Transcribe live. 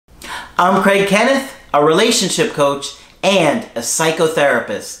I'm Craig Kenneth, a relationship coach and a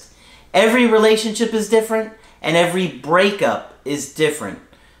psychotherapist. Every relationship is different and every breakup is different.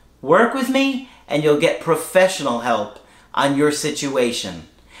 Work with me and you'll get professional help on your situation.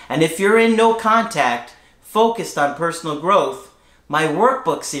 And if you're in no contact, focused on personal growth, my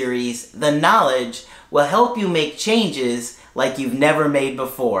workbook series, The Knowledge, will help you make changes like you've never made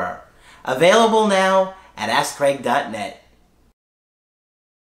before. Available now at AskCraig.net.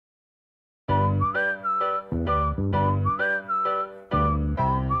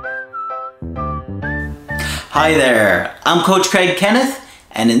 Hi there, I'm Coach Craig Kenneth,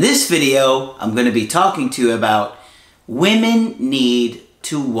 and in this video, I'm going to be talking to you about women need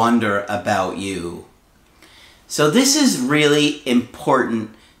to wonder about you. So this is really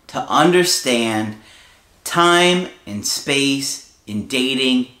important to understand time and space in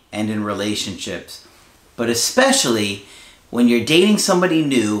dating and in relationships, but especially when you're dating somebody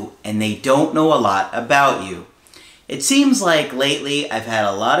new and they don't know a lot about you. It seems like lately I've had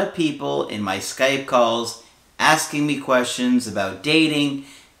a lot of people in my Skype calls asking me questions about dating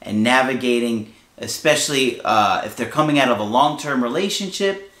and navigating, especially if they're coming out of a long-term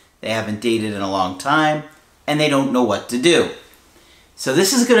relationship, they haven't dated in a long time, and they don't know what to do. So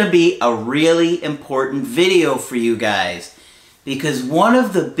this is going to be a really important video for you guys, because one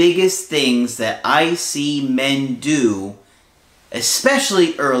of the biggest things that I see men do,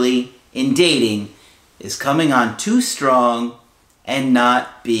 especially early in dating, is coming on too strong and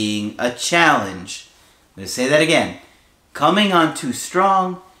not being a challenge. I'm going to say that again. Coming on too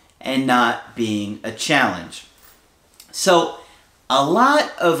strong and not being a challenge. So, a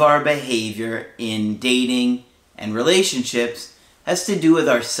lot of our behavior in dating and relationships has to do with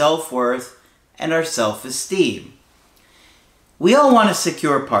our self-worth and our self-esteem. We all want a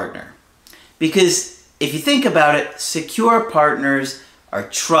secure partner, because if you think about it, secure partners are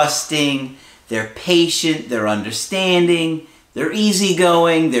trusting, they're patient, they're understanding, they're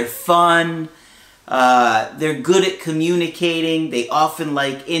easygoing, they're fun, they're good at communicating, they often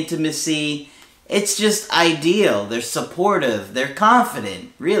like intimacy. It's just ideal. They're supportive, they're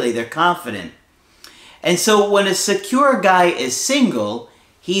confident. Really, they're confident. And so when a secure guy is single,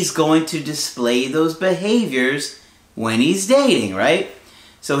 he's going to display those behaviors when he's dating, right?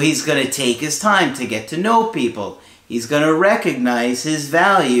 So he's going to take his time to get to know people. He's going to recognize his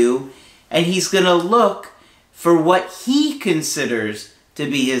value, and he's going to look for what he considers to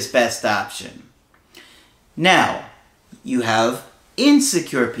be his best option. Now, you have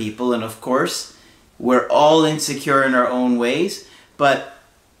insecure people, and of course, we're all insecure in our own ways, but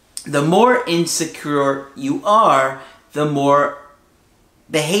the more insecure you are, the more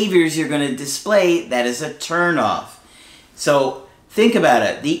behaviors you're going to display that is a turnoff. So think about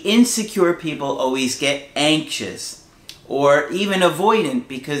it. The insecure people always get anxious or even avoidant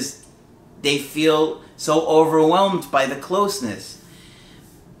because they feel so overwhelmed by the closeness.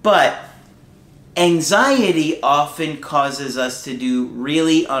 But anxiety often causes us to do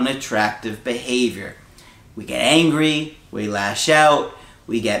really unattractive behavior. We get angry, we lash out,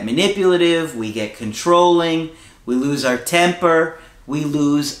 we get manipulative, we get controlling, we lose our temper, we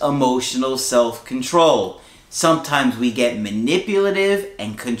lose emotional self-control. Sometimes we get manipulative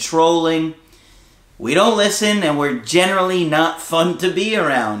and controlling. We don't listen, and we're generally not fun to be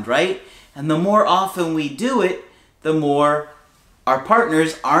around, right? And the more often we do it, the more our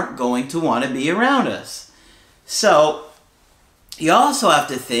partners aren't going to want to be around us. So, you also have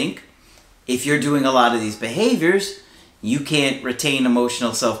to think, if you're doing a lot of these behaviors, you can't retain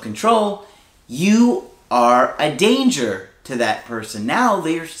emotional self-control, you are a danger to that person. Now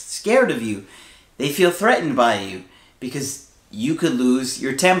they're scared of you. They feel threatened by you because you could lose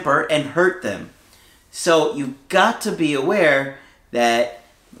your temper and hurt them. So you've got to be aware that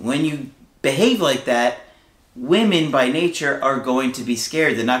when you behave like that, women by nature are going to be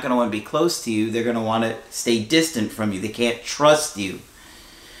scared. They're not going to want to be close to you. They're going to want to stay distant from you. They can't trust you.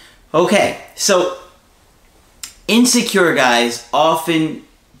 Okay, so insecure guys often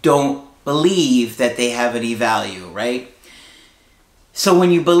don't believe that they have any value, right? So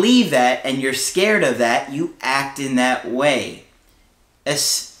when you believe that and you're scared of that, you act in that way.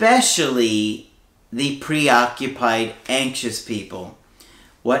 Especially the preoccupied, anxious people.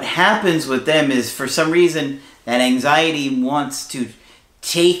 What happens with them is, for some reason, that anxiety wants to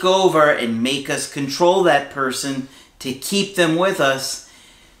take over and make us control that person to keep them with us,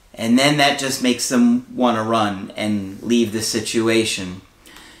 and then that just makes them want to run and leave the situation.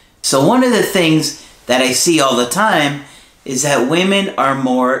 So one of the things that I see all the time is that women are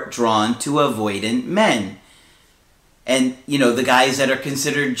more drawn to avoidant men. And, the guys that are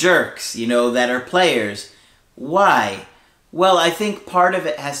considered jerks, that are players. Why? Well, I think part of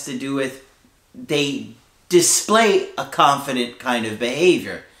it has to do with they display a confident kind of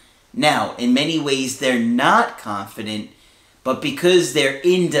behavior. Now, in many ways, they're not confident, but because they're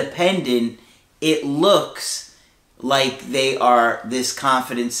independent, it looks like they are this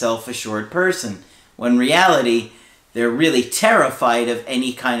confident, self-assured person. When in reality, they're really terrified of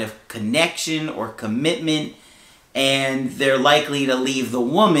any kind of connection or commitment, and they're likely to leave the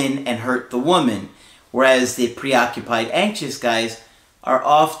woman and hurt the woman. Whereas the preoccupied, anxious guys are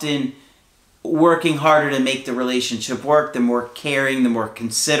often working harder to make the relationship work. They're more caring, they're more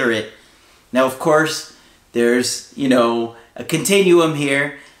considerate. Now, of course, there's, a continuum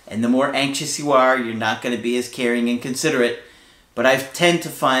here, and the more anxious you are, you're not going to be as caring and considerate. But I tend to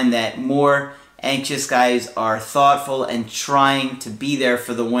find that more anxious guys are thoughtful and trying to be there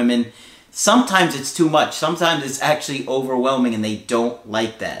for the women. Sometimes it's too much. Sometimes it's actually overwhelming, and they don't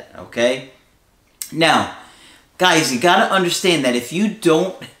like that, okay? Now, guys, you got to understand that if you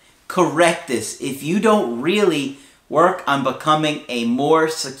don't correct this, if you don't really work on becoming a more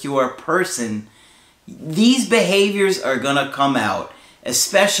secure person, these behaviors are going to come out,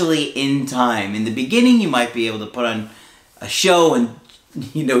 especially in time. In the beginning, you might be able to put on a show and,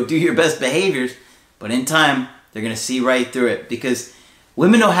 do your best behaviors, but in time, they're going to see right through it, because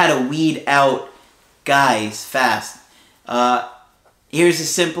women know how to weed out guys fast. Here's a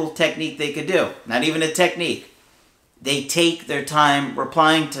simple technique they could do. Not even a technique. They take their time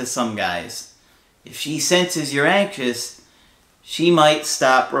replying to some guys. If she senses you're anxious, she might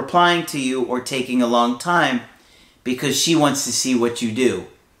stop replying to you or taking a long time because she wants to see what you do.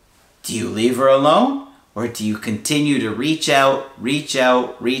 Do you leave her alone? Or do you continue to reach out,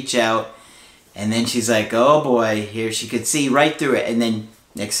 and then she's like, oh boy, here she could see right through it. And then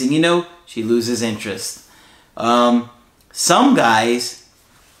next thing you know, she loses interest. Some guys,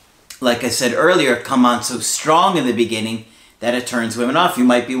 like I said earlier, come on so strong in the beginning that it turns women off. You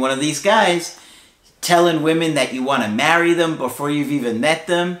might be one of these guys telling women that you want to marry them before you've even met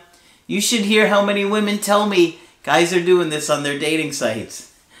them. You should hear how many women tell me guys are doing this on their dating sites.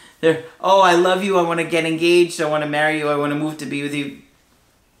 They're, oh, I love you, I want to get engaged, I want to marry you, I want to move to be with you.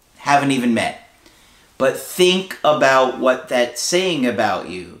 Haven't even met. But think about what that's saying about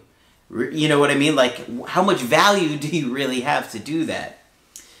you. You know what I mean? Like, how much value do you really have to do that?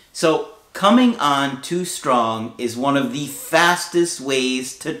 So, coming on too strong is one of the fastest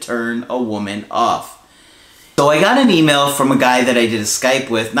ways to turn a woman off. So I got an email from a guy that I did a Skype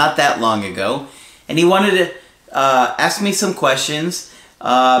with not that long ago, and he wanted to ask me some questions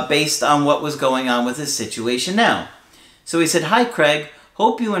based on what was going on with his situation now. So he said, "Hi Craig,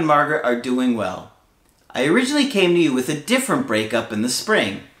 hope you and Margaret are doing well. I originally came to you with a different breakup in the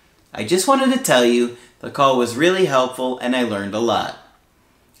spring. I just wanted to tell you the call was really helpful and I learned a lot.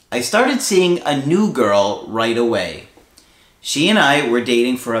 I started seeing a new girl right away. She and I were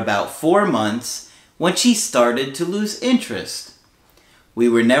dating for about 4 months when she started to lose interest. We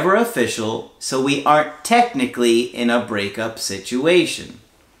were never official, so we aren't technically in a breakup situation.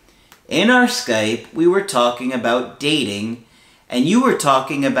 In our Skype, we were talking about dating, and you were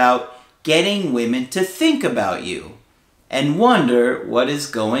talking about getting women to think about you and wonder what is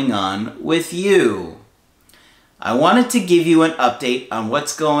going on with you. I wanted to give you an update on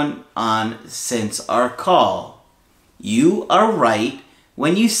what's going on since our call. You are right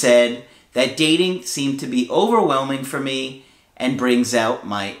when you said that dating seemed to be overwhelming for me and brings out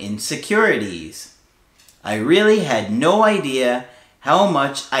my insecurities. I really had no idea how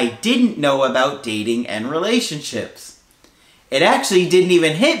much I didn't know about dating and relationships. It actually didn't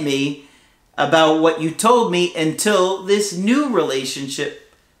even hit me about what you told me until this new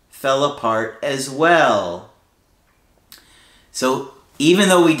relationship fell apart as well." So even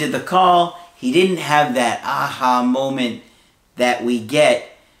though we did the call, he didn't have that aha moment that we get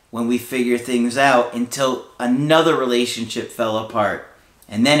when we figure things out until another relationship fell apart.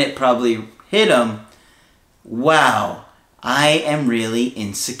 And then it probably hit him, wow, I am really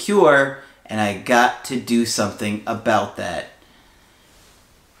insecure and I got to do something about that.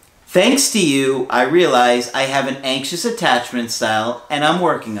 Thanks to you, I realize I have an anxious attachment style and I'm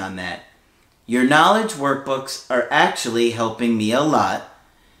working on that. Your knowledge workbooks are actually helping me a lot,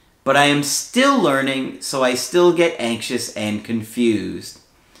 but I am still learning, so I still get anxious and confused.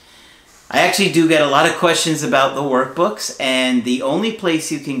 I actually do get a lot of questions about the workbooks, and the only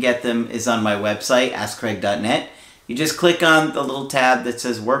place you can get them is on my website, AskCraig.net. You just click on the little tab that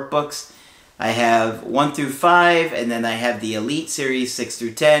says workbooks. I have 1 through 5, and then I have the Elite Series 6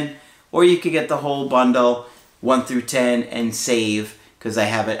 through 10, or you could get the whole bundle 1 through 10 and save, because I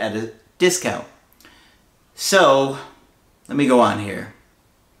have it at a discount. So, let me go on here.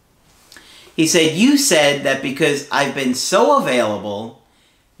 He said, you said that because I've been so available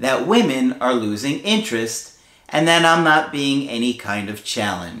that women are losing interest and that I'm not being any kind of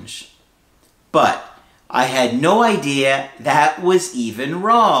challenge. But I had no idea that was even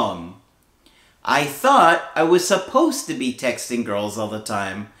wrong. I thought I was supposed to be texting girls all the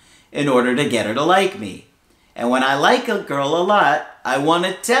time in order to get her to like me. And when I like a girl a lot, I want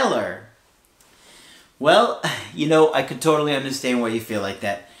to tell her. Well, I could totally understand why you feel like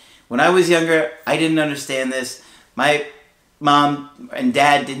that. When I was younger, I didn't understand this. My mom and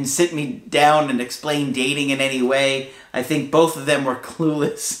dad didn't sit me down and explain dating in any way. I think both of them were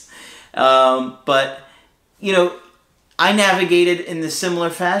clueless. But I navigated in the similar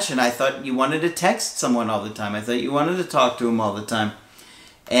fashion. I thought you wanted to text someone all the time. I thought you wanted to talk to them all the time.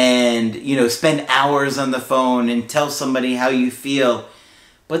 And, spend hours on the phone and tell somebody how you feel.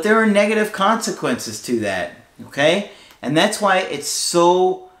 But there are negative consequences to that, okay? And that's why it's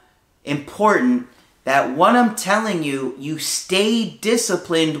so important that what I'm telling you, you stay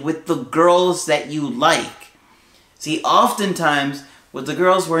disciplined with the girls that you like. See, oftentimes, with the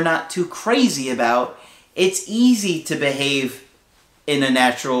girls we're not too crazy about, it's easy to behave in a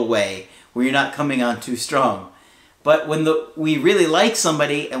natural way where you're not coming on too strong. But when we really like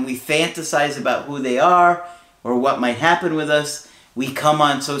somebody and we fantasize about who they are or what might happen with us, we come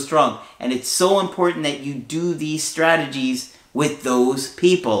on so strong. And it's so important that you do these strategies with those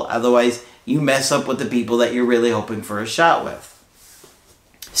people. Otherwise, you mess up with the people that you're really hoping for a shot with.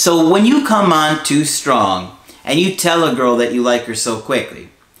 So when you come on too strong and you tell a girl that you like her so quickly,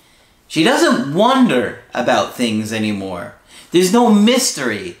 she doesn't wonder about things anymore. There's no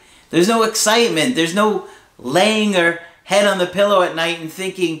mystery. There's no excitement. There's no laying her head on the pillow at night and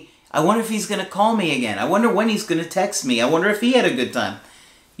thinking, I wonder if he's going to call me again. I wonder when he's going to text me. I wonder if he had a good time.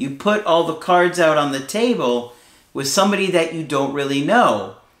 You put all the cards out on the table with somebody that you don't really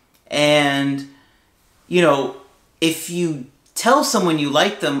know. And, if you tell someone you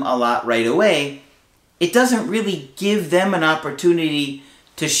like them a lot right away, it doesn't really give them an opportunity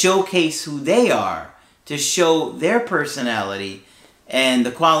to showcase who they are, to show their personality and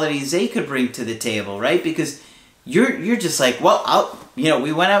the qualities they could bring to the table, right? Because you're just like, well,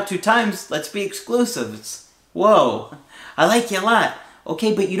 we went out 2 times, let's be exclusive. It's, whoa, I like you a lot.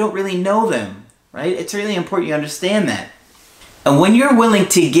 Okay, but you don't really know them, right? It's really important you understand that. And when you're willing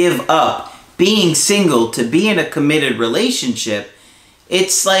to give up being single to be in a committed relationship,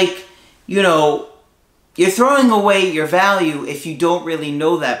 it's like, you're throwing away your value if you don't really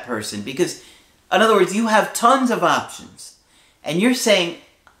know that person. Because, in other words, you have tons of options. And you're saying,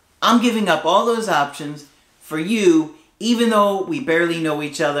 I'm giving up all those options for you, even though we barely know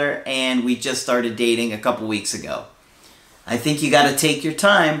each other and we just started dating a couple weeks ago. I think you got to take your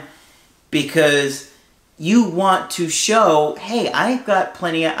time because you want to show, hey, I've got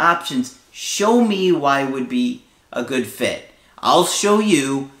plenty of options. Show me why would be a good fit. I'll show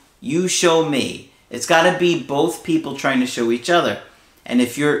you, you show me. It's got to be both people trying to show each other. And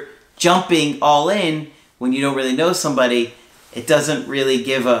if you're jumping all in when you don't really know somebody, it doesn't really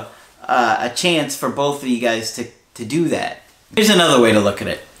give a chance for both of you guys to do that. Here's another way to look at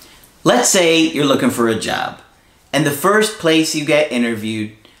it. Let's say you're looking for a job, and the first place you get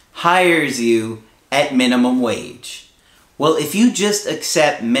interviewed hires you at minimum wage. Well, if you just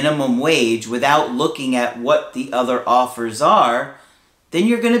accept minimum wage without looking at what the other offers are, then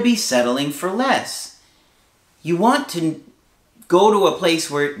you're going to be settling for less. You want to go to a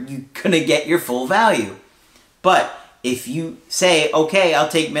place where you're going to get your full value. But if you say, okay, I'll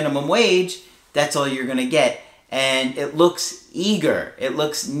take minimum wage, that's all you're going to get. And it looks eager. It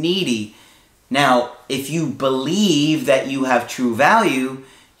looks needy. Now, if you believe that you have true value,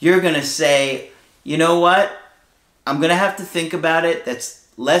 you're going to say, you know what? I'm going to have to think about it. That's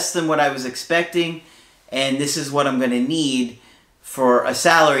less than what I was expecting. And this is what I'm going to need for a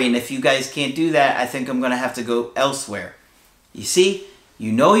salary. And if you guys can't do that, I think I'm going to have to go elsewhere. You see?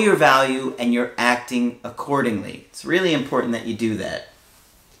 You know your value and you're acting accordingly. It's really important that you do that.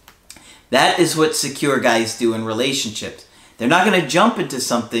 That is what secure guys do in relationships. They're not going to jump into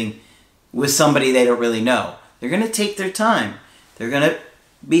something with somebody they don't really know. They're going to take their time. They're going to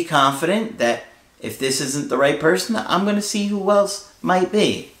be confident that if this isn't the right person, I'm going to see who else might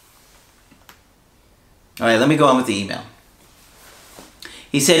be. All right, let me go on with the email.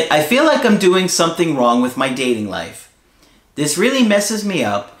 He said, I feel like I'm doing something wrong with my dating life. This really messes me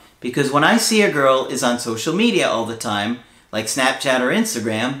up because when I see a girl is on social media all the time, like Snapchat or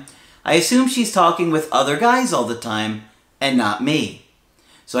Instagram, I assume she's talking with other guys all the time and not me.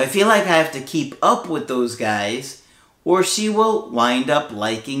 So I feel like I have to keep up with those guys or she will wind up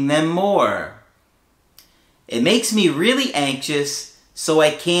liking them more. It makes me really anxious, so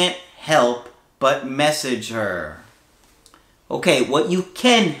I can't help but message her. Okay, what you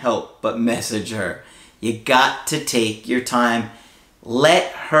can help but message her. You got to take your time.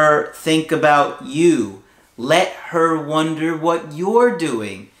 Let her think about you. Let her wonder what you're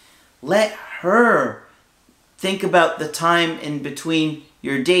doing. Let her think about the time in between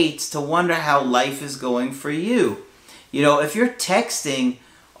your dates to wonder how life is going for you. You know, if you're texting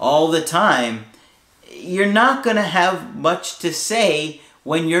all the time, you're not going to have much to say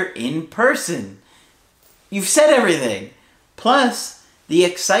when you're in person. You've said everything. Plus, the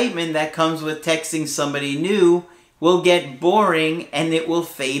excitement that comes with texting somebody new will get boring and it will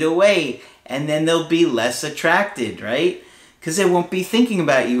fade away. And then they'll be less attracted, right? Because they won't be thinking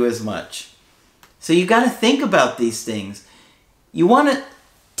about you as much. So you got to think about these things. You want to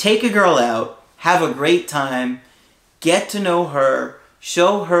take a girl out, have a great time, get to know her,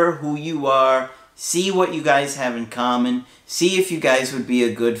 show her who you are, see what you guys have in common, see if you guys would be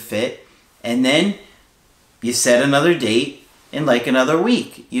a good fit, and then you set another date in like another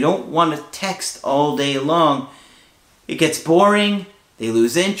week. You don't want to text all day long. It gets boring, they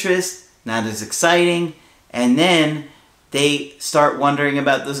lose interest, not as exciting, and then they start wondering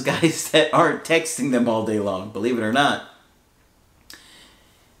about those guys that aren't texting them all day long, believe it or not.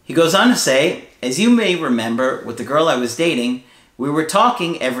 He goes on to say, as you may remember, with the girl I was dating, we were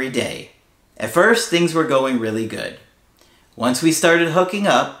talking every day. At first, things were going really good. Once we started hooking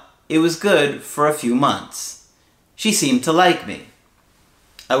up, it was good for a few months. She seemed to like me.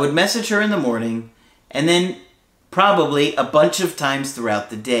 I would message her in the morning, and then probably a bunch of times throughout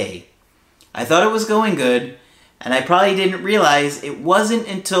the day. I thought it was going good, and I probably didn't realize it wasn't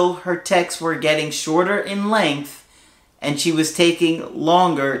until her texts were getting shorter in length and she was taking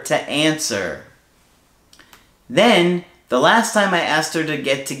longer to answer. Then, the last time I asked her to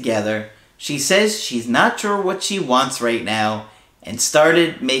get together, she says she's not sure what she wants right now and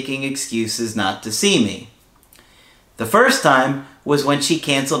started making excuses not to see me. The first time was when she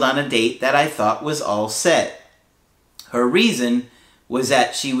canceled on a date that I thought was all set. Her reason was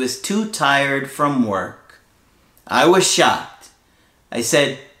that she was too tired from work. I was shocked. I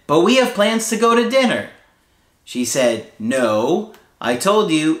said, "But we have plans to go to dinner." She said, "No, I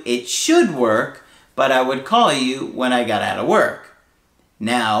told you it should work, but I would call you when I got out of work.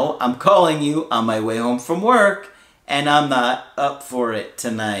 Now I'm calling you on my way home from work, and I'm not up for it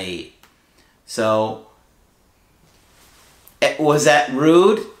tonight." So, was that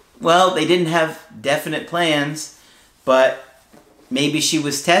rude? Well, they didn't have definite plans, but maybe she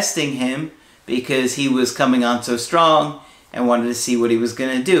was testing him because he was coming on so strong and wanted to see what he was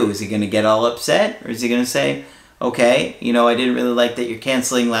going to do. Is he going to get all upset? Or is he going to say, "Okay, you know, I didn't really like that you're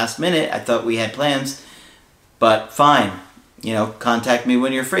canceling last minute. I thought we had plans, but fine. You know, contact me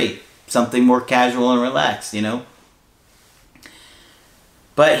when you're free." Something more casual and relaxed, you know.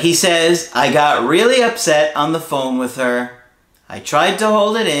 But he says, "I got really upset on the phone with her. I tried to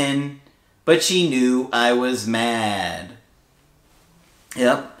hold it in, but she knew I was mad."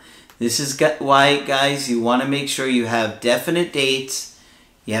 Yep. This is why, guys, you want to make sure you have definite dates,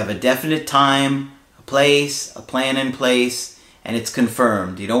 you have a definite time, a place, a plan in place, and it's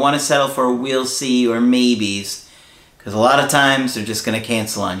confirmed. You don't want to settle for "we'll see" or maybes, because a lot of times they're just going to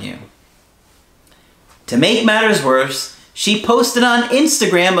cancel on you. To make matters worse, she posted on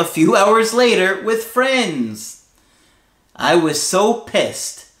Instagram a few hours later with friends. I was so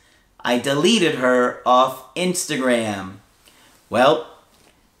pissed, I deleted her off Instagram. Well,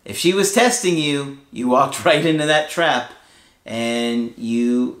 if she was testing you, you walked right into that trap and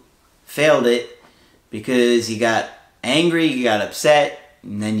you failed it because you got angry, you got upset,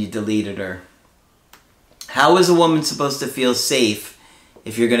 and then you deleted her. How is a woman supposed to feel safe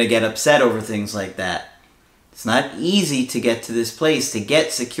if you're going to get upset over things like that? It's not easy to get to this place, to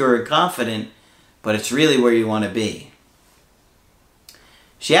get secure and confident, but it's really where you want to be.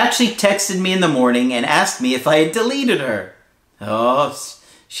 She actually texted me in the morning and asked me if I had deleted her. Oh,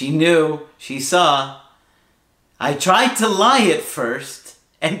 she knew. She saw. I tried to lie at first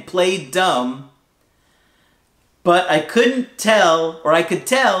and play dumb, but I couldn't tell, or I could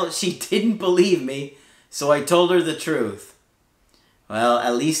tell she didn't believe me, so I told her the truth. Well,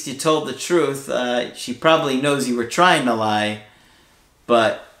 at least you told the truth. She probably knows you were trying to lie,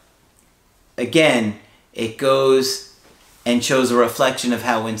 but again, it goes and shows a reflection of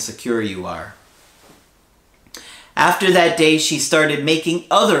how insecure you are. After that day, she started making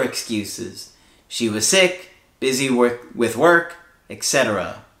other excuses. She was sick, busy with work,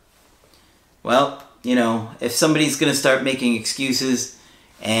 etc. Well, you know, if somebody's going to start making excuses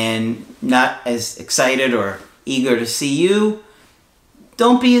and not as excited or eager to see you,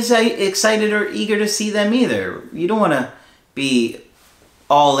 don't be as excited or eager to see them either. You don't want to be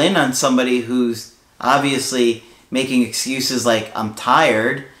all in on somebody who's obviously making excuses like, I'm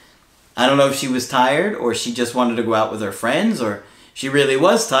tired. I don't know if she was tired or she just wanted to go out with her friends, or she really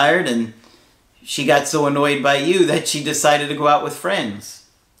was tired and she got so annoyed by you that she decided to go out with friends.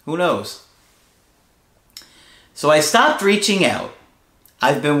 Who knows? So I stopped reaching out.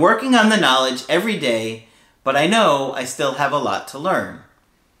 I've been working on the knowledge every day, but I know I still have a lot to learn.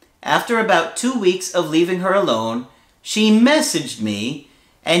 After about 2 weeks of leaving her alone, she messaged me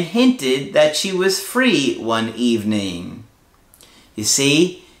and hinted that she was free one evening. You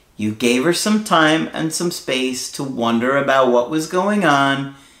see, you gave her some time and some space to wonder about what was going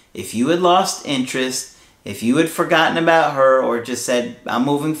on, if you had lost interest, if you had forgotten about her or just said, I'm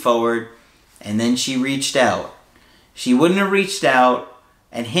moving forward, and then she reached out. She wouldn't have reached out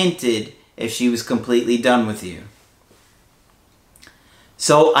and hinted if she was completely done with you.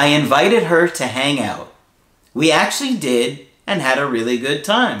 So I invited her to hang out. We actually did and had a really good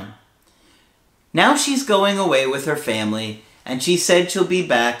time. Now she's going away with her family and she said she'll be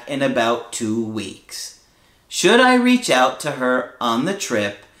back in about 2 weeks. Should I reach out to her on the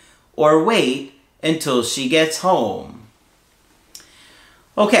trip or wait until she gets home?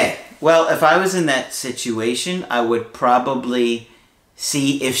 Okay, well, if I was in that situation, I would probably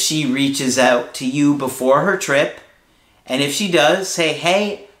see if she reaches out to you before her trip. And if she does, say,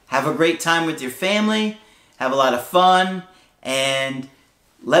 hey, have a great time with your family, have a lot of fun, and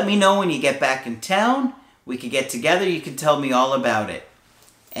let me know when you get back in town. We could get together, you can tell me all about it.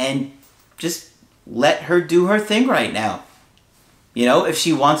 And just let her do her thing right now. You know, if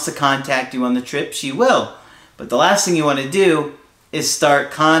she wants to contact you on the trip, she will. But the last thing you want to do is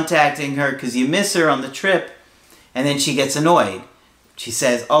start contacting her because you miss her on the trip, and then she gets annoyed. She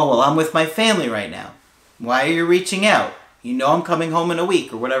says, oh, well, I'm with my family right now. Why are you reaching out? You know I'm coming home in a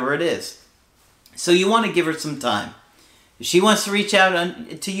week or whatever it is. So you want to give her some time. If she wants to reach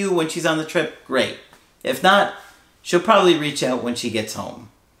out to you when she's on the trip, great. If not, she'll probably reach out when she gets home.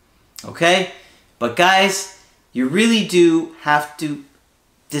 Okay? But guys, you really do have to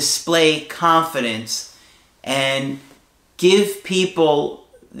display confidence and give people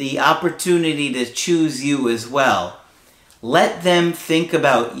the opportunity to choose you as well. Let them think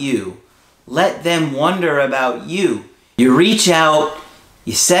about you. Let them wonder about you. You reach out,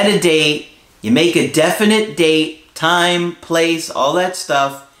 you set a date, you make a definite date, time, place, all that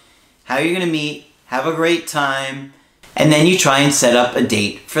stuff, how you're going to meet, have a great time, and then you try and set up a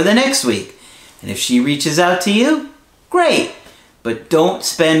date for the next week. And if she reaches out to you, great. But don't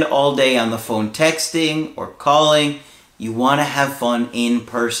spend all day on the phone texting or calling. You want to have fun in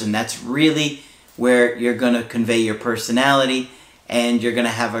person. That's really where you're going to convey your personality and you're going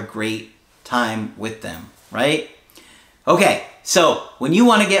to have a great time with them, right? Okay, so when you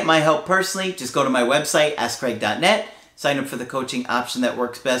want to get my help personally, just go to my website, AskCraig.net. Sign up for the coaching option that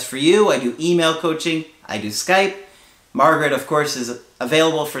works best for you. I do email coaching. I do Skype. Margaret, of course, is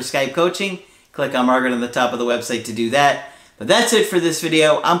available for Skype coaching. Click on Margaret on the top of the website to do that. But that's it for this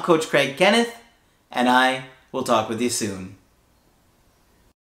video. I'm Coach Craig Kenneth, and I will talk with you soon.